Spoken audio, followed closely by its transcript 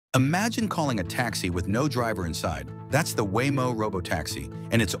Imagine calling a taxi with no driver inside. That's the Waymo Robotaxi,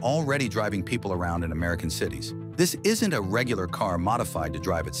 and it's already driving people around in American cities. This isn't a regular car modified to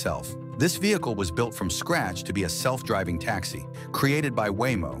drive itself. This vehicle was built from scratch to be a self-driving taxi, created by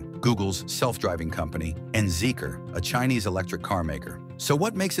Waymo, Google's self-driving company, and Zeekr, a Chinese electric car maker. So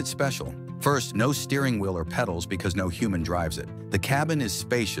what makes it special? First, no steering wheel or pedals because no human drives it. The cabin is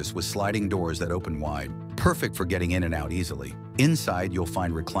spacious with sliding doors that open wide, perfect for getting in and out easily. Inside, you'll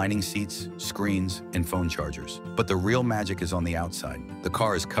find reclining seats, screens, and phone chargers. But the real magic is on the outside. The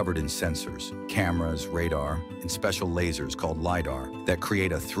car is covered in sensors, cameras, radar, and special lasers called LiDAR that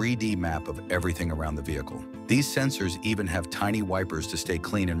create a 3D map of everything around the vehicle. These sensors even have tiny wipers to stay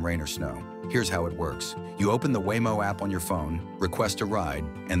clean in rain or snow. Here's how it works. You open the Waymo app on your phone, request a ride,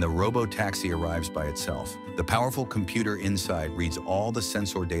 and the Robotaxi arrives by itself. The powerful computer inside reads all the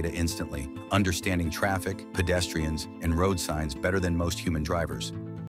sensor data instantly, understanding traffic, pedestrians, and road signs better than most human drivers.